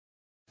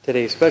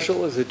Today's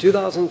special is the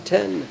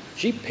 2010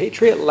 Jeep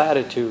Patriot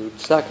Latitude,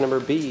 stock number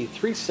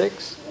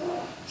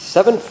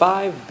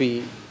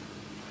B3675B.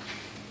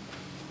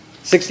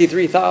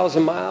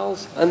 63,000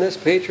 miles on this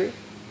Patriot.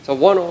 It's a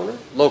one owner,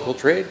 local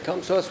trade,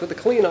 comes to us with a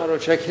clean auto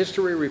check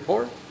history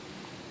report.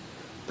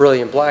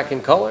 Brilliant black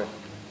in color.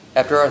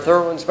 After our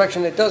thorough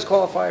inspection, it does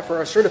qualify for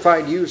our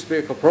certified used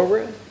vehicle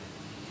program,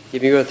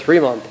 giving you a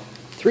 3-month,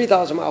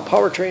 3,000-mile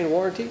powertrain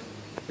warranty,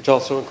 which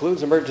also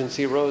includes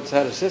emergency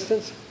roadside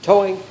assistance,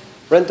 towing,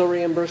 rental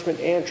reimbursement,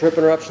 and trip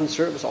interruption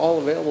service, all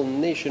available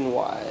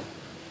nationwide.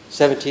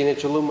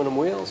 17-inch aluminum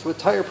wheels with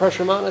tire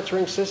pressure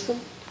monitoring system,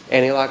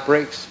 anti-lock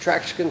brakes,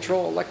 traction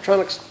control,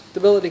 electronic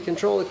stability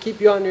control to keep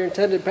you on your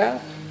intended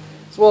path,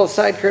 as well as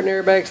side curtain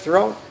airbags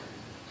throughout,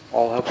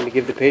 all helping to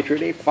give the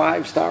Patriot a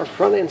 5-star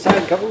front and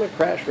side government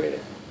crash rating.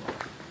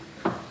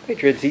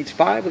 Patriot seats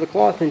 5 with a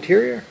cloth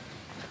interior.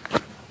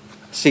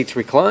 Seats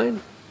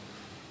recline.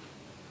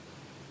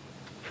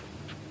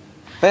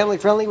 Family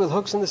friendly with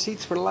hooks in the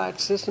seats for the latch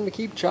system to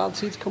keep child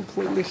seats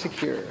completely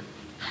secure.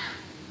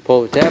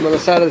 Pull the tab on the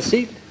side of the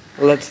seat.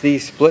 Lets the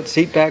split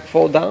seat back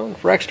fold down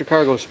for extra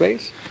cargo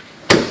space.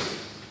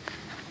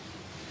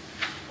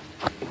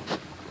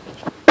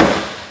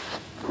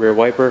 Rear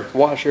wiper,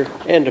 washer,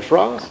 and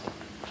defrost.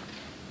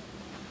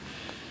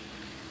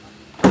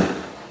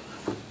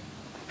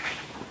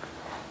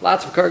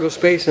 Lots of cargo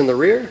space in the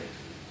rear.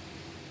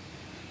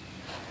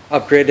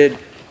 Upgraded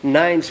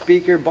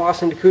 9-speaker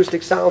Boston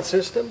Acoustic sound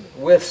system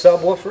with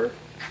subwoofer,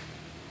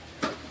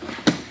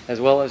 as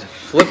well as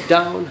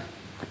flip-down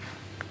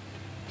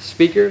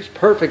speakers,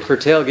 perfect for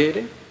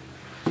tailgating.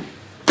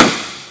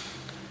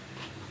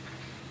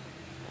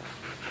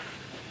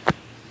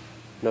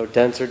 No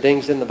dents or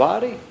dings in the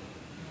body.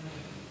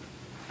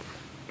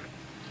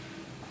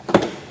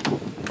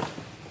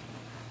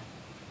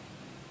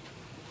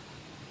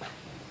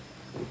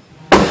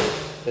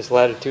 This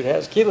Latitude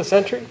has keyless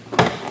entry,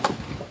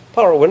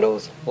 power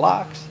windows,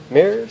 locks,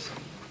 mirrors,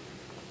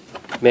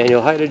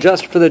 manual height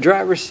adjust for the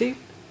driver's seat,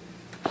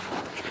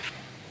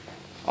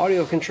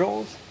 audio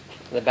controls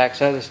on the back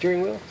side of the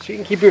steering wheel so you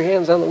can keep your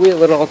hands on the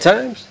wheel at all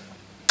times.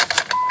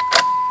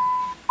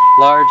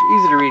 Large,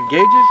 easy to read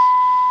gauges,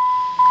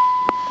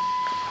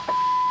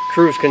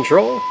 cruise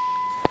control,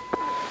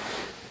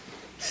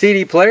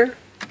 CD player,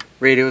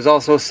 radio is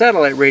also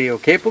satellite radio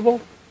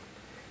capable.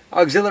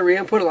 Auxiliary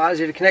input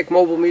allows you to connect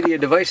mobile media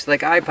devices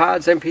like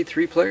iPods,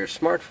 MP3 players,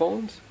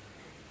 smartphones.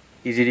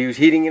 Easy to use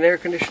heating and air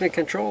conditioning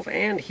controls,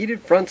 and heated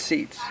front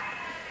seats.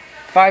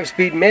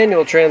 5-speed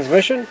manual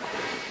transmission.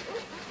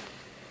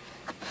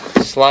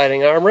 Sliding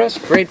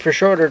armrest, great for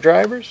shorter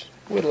drivers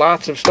with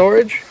lots of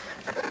storage.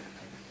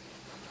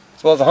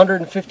 As well as a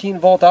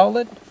 115-volt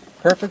outlet,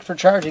 perfect for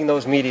charging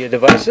those media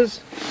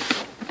devices.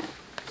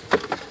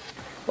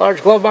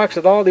 Large glove box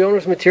with all the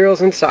owner's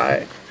materials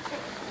inside.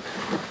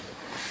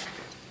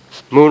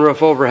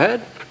 Moonroof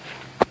overhead.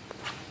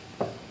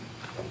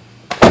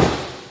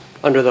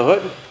 Under the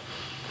hood,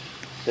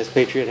 this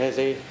Patriot has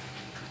a,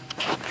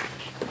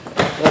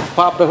 let's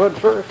pop the hood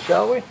first,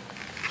 shall we?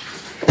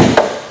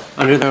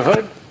 Under the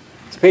hood,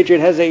 this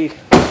Patriot has a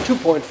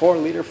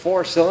 2.4-liter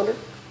 4-cylinder,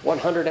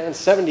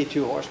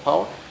 172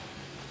 horsepower.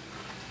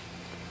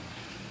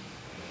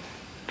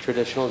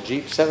 Traditional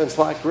Jeep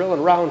 7-slot grille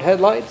and round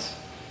headlights.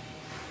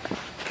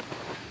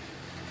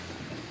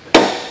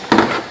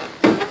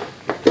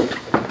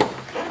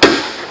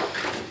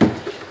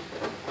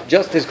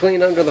 Just as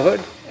clean under the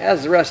hood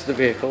as the rest of the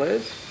vehicle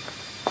is.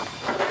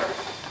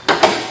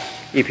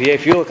 EPA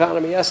fuel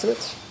economy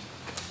estimates.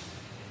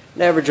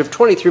 An average of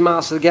 23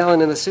 miles to the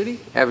gallon in the city,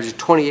 average of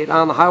 28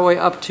 on the highway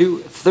up to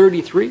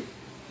 33.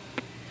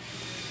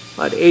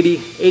 About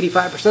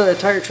 85% of the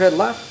tire tread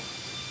left,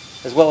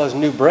 as well as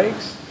new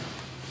brakes.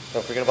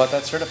 Don't forget about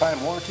that certified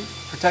warranty,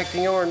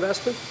 protecting your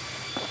investment.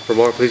 For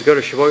more, please go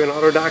to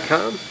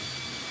SheboyganAuto.com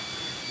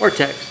or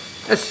text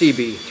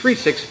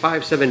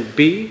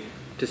SCB3657B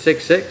to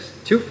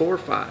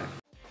 66245.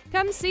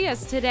 Come see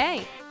us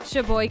today.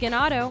 Sheboygan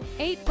Auto,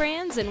 8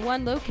 brands in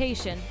 1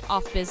 location,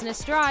 off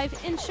Business Drive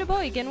in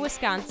Sheboygan,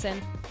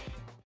 Wisconsin.